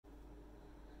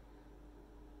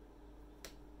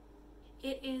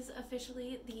It is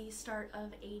officially the start of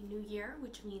a new year,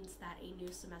 which means that a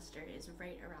new semester is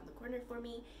right around the corner for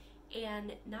me.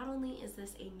 And not only is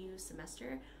this a new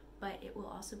semester, but it will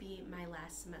also be my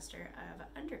last semester of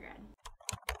undergrad.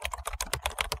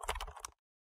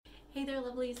 Hey there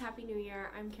lovelies, Happy New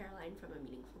Year! I'm Caroline from A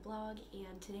Meaningful Blog,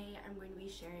 and today I'm going to be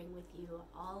sharing with you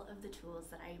all of the tools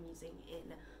that I am using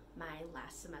in my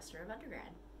last semester of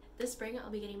undergrad. This spring I'll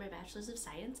be getting my Bachelor's of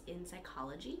Science in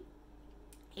Psychology,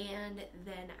 and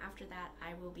then after that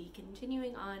I will be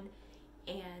continuing on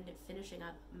and finishing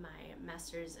up my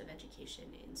Master's of Education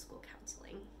in School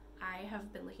Counseling. I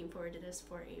have been looking forward to this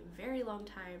for a very long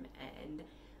time, and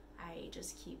I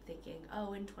just keep thinking,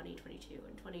 oh, in 2022,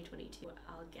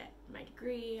 I'll get my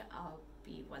degree, I'll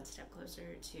be one step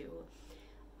closer to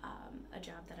a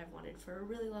job that I've wanted for a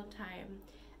really long time.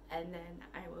 And then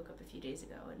I woke up a few days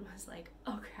ago and was like,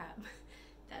 oh crap,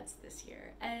 that's this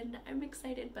year. And I'm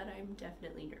excited, but I'm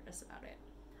definitely nervous about it.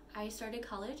 I started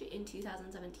college in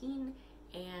 2017,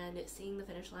 and seeing the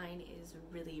finish line is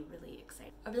really, really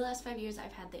exciting. Over the last 5 years,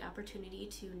 I've had the opportunity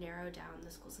to narrow down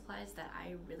the school supplies that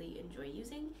I really enjoy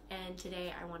using, and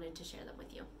today I wanted to share them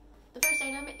with you. The first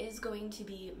item is going to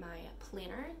be my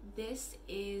planner. This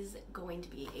is going to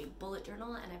be a bullet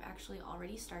journal, and I've actually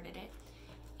already started it.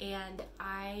 And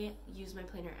I use my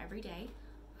planner every day.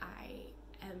 I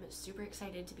am super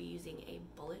excited to be using a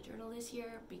bullet journal this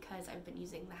year because I've been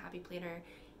using the Happy Planner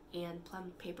and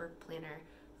Plum Paper Planner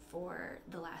for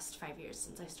the last 5 years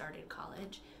since I started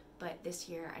college. But this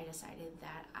year I decided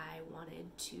that I wanted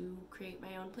to create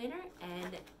my own planner,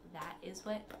 and that is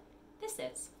what this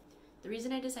is. The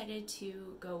reason I decided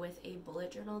to go with a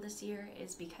bullet journal this year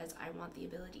is because I want the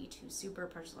ability to super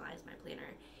personalize my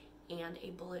planner, and a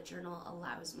bullet journal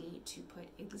allows me to put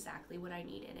exactly what I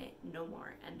need in it, no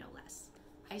more and no less.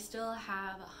 I still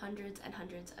have hundreds and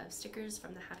hundreds of stickers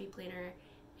from the Happy Planner,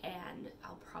 and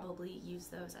I'll probably use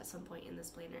those at some point in this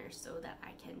planner so that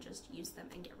I can just use them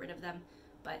and get rid of them,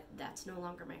 but that's no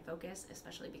longer my focus,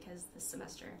 especially because this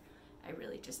semester I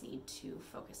really just need to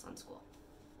focus on school.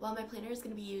 While my planner is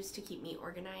going to be used to keep me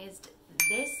organized,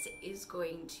 this is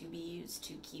going to be used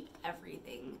to keep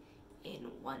everything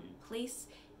in one place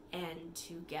and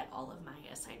to get all of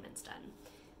my assignments done.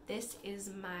 This is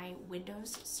my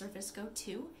Windows Surface Go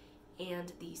 2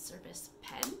 and the Surface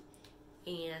Pen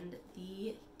and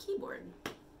the keyboard.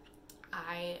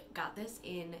 I got this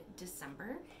in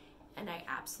December and I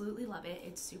absolutely love it.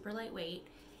 It's super lightweight,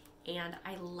 and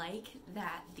I like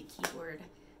that the keyboard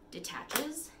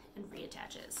detaches and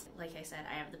reattaches. Like I said,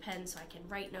 I have the pen so I can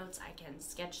write notes, I can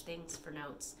sketch things for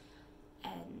notes,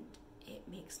 and it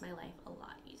makes my life a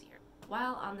lot easier.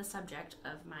 While on the subject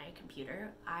of my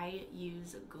computer, I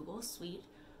use Google Suite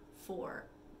for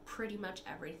pretty much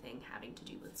everything having to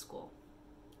do with school.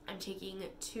 I'm taking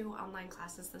 2 online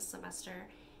classes this semester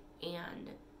and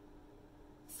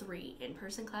 3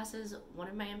 in-person classes. One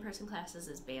of my in-person classes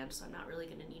is banned, so I'm not really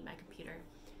going to need my computer.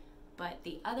 But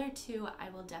the other 2 I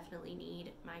will definitely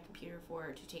need my computer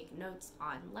for, to take notes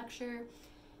on lecture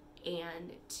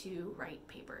and to write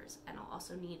papers. And I'll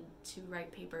also need to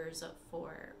write papers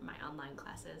for my online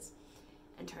classes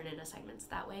and turn in assignments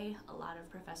that way. A lot of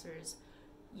professors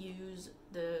use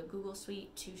the Google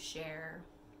Suite to share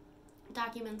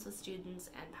documents with students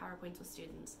and PowerPoints with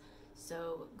students,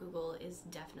 so Google is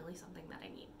definitely something that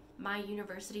I need. My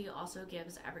university also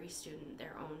gives every student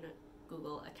their own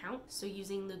Google account, so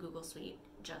using the Google Suite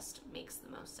just makes the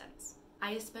most sense.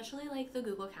 I especially like the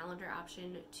Google Calendar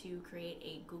option to create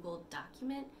a Google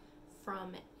document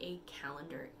from a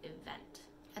calendar event.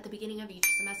 At the beginning of each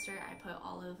semester, I put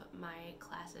all of my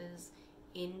classes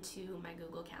into my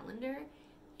Google Calendar,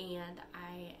 and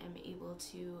I am able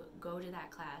to go to that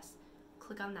class,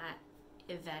 click on that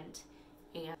event,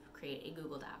 and create a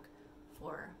Google Doc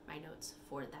for my notes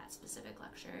for that specific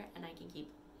lecture, and I can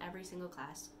keep every single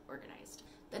class organized.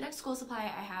 The next school supply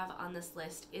I have on this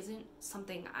list isn't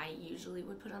something I usually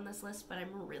would put on this list, but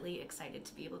I'm really excited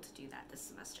to be able to do that this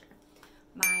semester.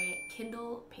 My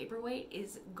Kindle Paperwhite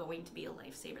is going to be a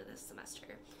lifesaver this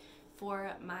semester.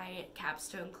 For my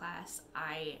capstone class,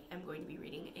 I am going to be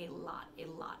reading a lot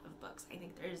of books. I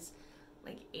think there's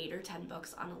like 8 or 10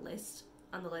 books on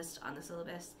the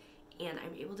syllabus, and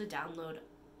I'm able to download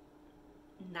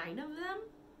 9 of them?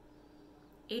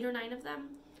 8 or 9 of them?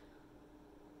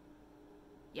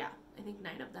 Yeah, I think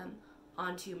 9 of them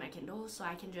onto my Kindle, so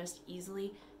I can just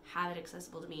easily have it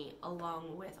accessible to me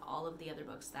along with all of the other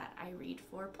books that I read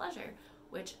for pleasure,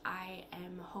 which I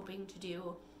am hoping to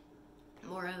do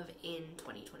more of in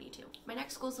 2022. My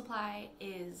next school supply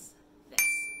is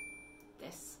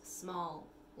this small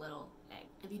little egg.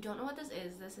 If you don't know what this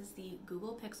is the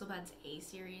Google Pixelbuds A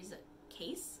series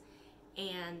case,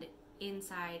 and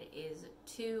inside is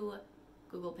 2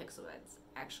 Google Pixelbuds.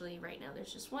 Actually, right now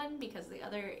there's just one because the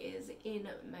other is in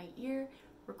my ear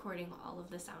recording all of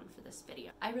the sound for this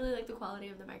video. I really like the quality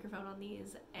of the microphone on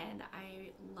these, and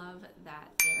I love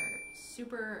that they're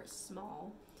super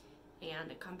small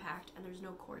and compact, and there's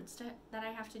no cords that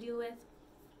I have to deal with,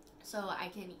 so I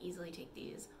can easily take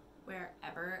these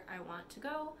wherever I want to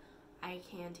go. I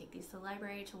can take these to the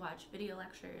library to watch video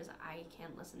lectures, I can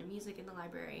listen to music in the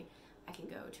library, I can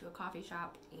go to a coffee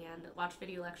shop and watch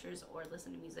video lectures or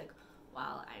listen to music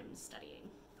while I'm studying.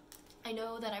 I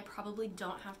know that I probably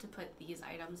don't have to put these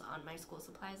items on my school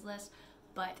supplies list,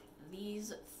 but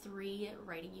these 3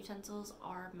 writing utensils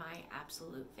are my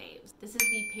absolute faves. This is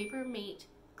the Papermate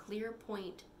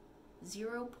Clearpoint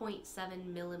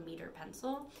 0.7mm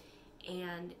pencil,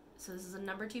 and so this is a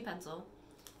number 2 pencil,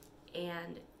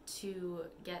 and to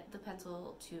get the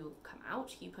pencil to come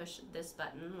out, you push this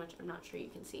button, which I'm not sure you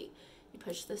can see. You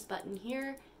push this button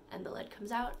here and the lid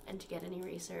comes out, and to get an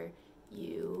eraser,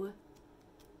 you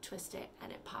twist it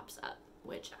and it pops up,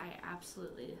 which I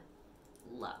absolutely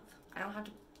love. I don't have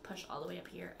to push all the way up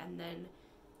here and then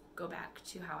go back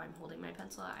to how I'm holding my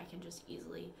pencil. I can just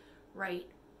easily write,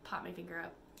 pop my finger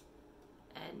up,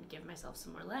 and give myself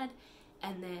some more lead,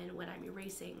 and then when I'm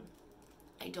erasing,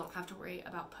 I don't have to worry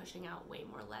about pushing out way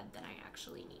more lead than I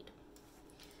actually need.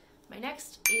 My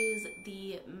next is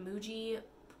the Muji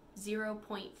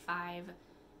 0.5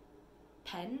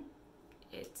 pen.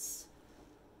 This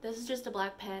is just a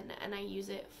black pen, and I use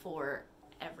it for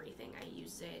everything. I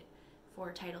use it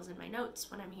for titles in my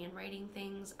notes when I'm handwriting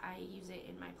things. I use it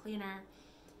in my planner.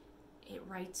 It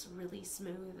writes really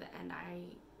smooth, and I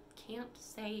can't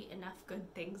say enough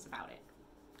good things about it.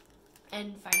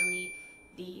 And finally,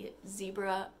 the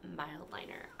Zebra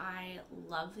Mildliner. I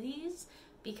love these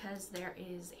because there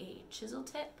is a chisel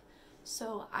tip,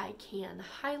 so I can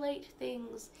highlight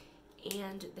things,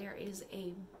 and there is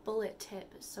a bullet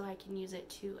tip, so I can use it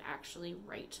to actually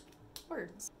write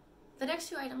words. The next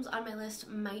 2 items on my list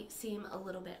might seem a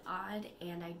little bit odd,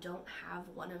 and I don't have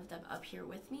one of them up here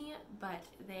with me, but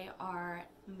they are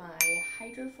my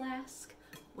Hydroflask,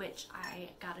 which I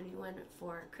got a new one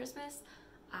for Christmas.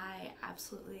 I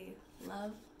absolutely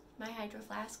love my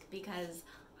Hydroflask because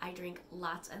I drink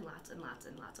lots and lots and lots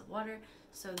and lots of water,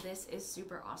 so this is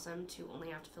super awesome to only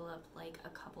have to fill up like a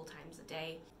couple times a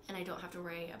day, and I don't have to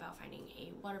worry about finding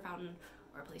a water fountain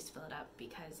or a place to fill it up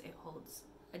because it holds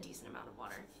a decent amount of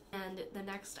water. And the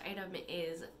next item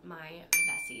is my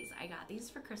Vessis. I got these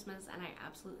for Christmas and I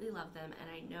absolutely love them,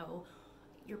 and I know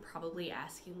you're probably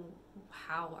asking,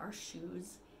 how are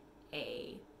shoes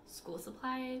a school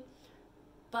supply?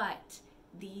 But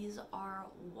these are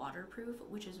waterproof,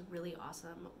 which is really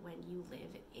awesome when you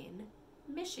live in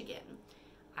Michigan.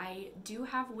 I do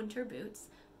have winter boots,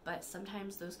 but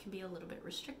sometimes those can be a little bit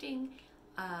restricting,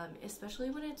 especially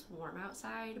when it's warm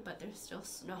outside, but there's still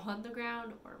snow on the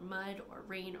ground or mud or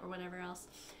rain or whatever else.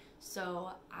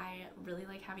 So I really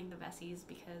like having the Vessis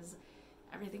because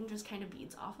everything just kind of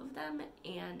beads off of them,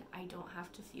 and I don't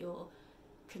have to feel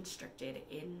constricted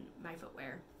in my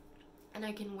footwear. And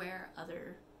I can wear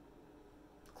other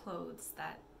clothes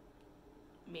that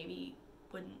maybe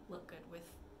wouldn't look good with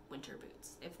winter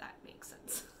boots, if that makes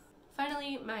sense.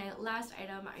 Finally, my last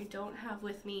item I don't have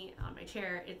with me on my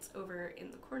chair. It's over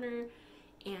in the corner,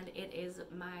 and it is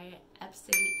my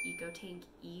Epson EcoTank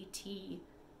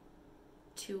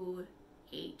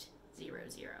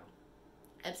ET2800.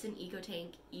 Epson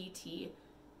EcoTank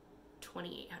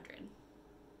ET2800.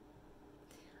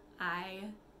 I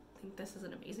think this is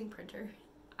an amazing printer.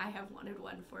 I have wanted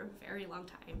one for a very long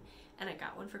time, and I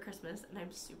got one for Christmas, and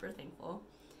I'm super thankful.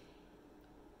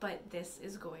 But this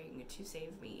is going to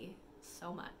save me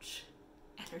so much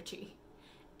energy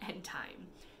and time,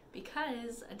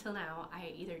 because until now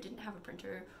I either didn't have a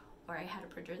printer or I had a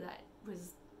printer that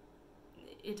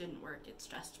it didn't work, it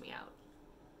stressed me out.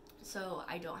 So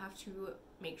I don't have to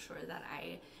make sure that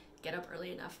I get up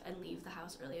early enough and leave the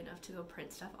house early enough to go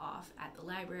print stuff off at the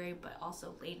library, but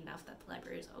also late enough that the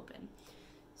library is open.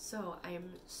 So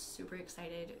I'm super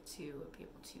excited to be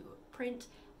able to print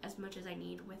as much as I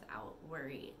need without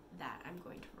worry that I'm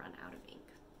going to run out of ink.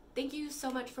 Thank you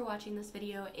so much for watching this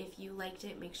video. If you liked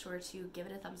it, make sure to give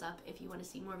it a thumbs up. If you want to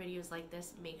see more videos like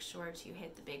this, make sure to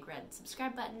hit the big red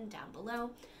subscribe button down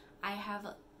below. I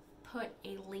have put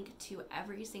a link to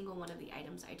every single one of the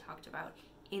items I talked about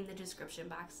in the description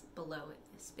box below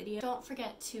this video. Don't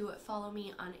forget to follow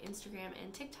me on Instagram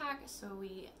and TikTok so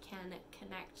we can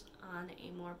connect on a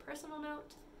more personal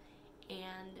note,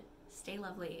 and stay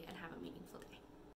lovely and have a meaningful day.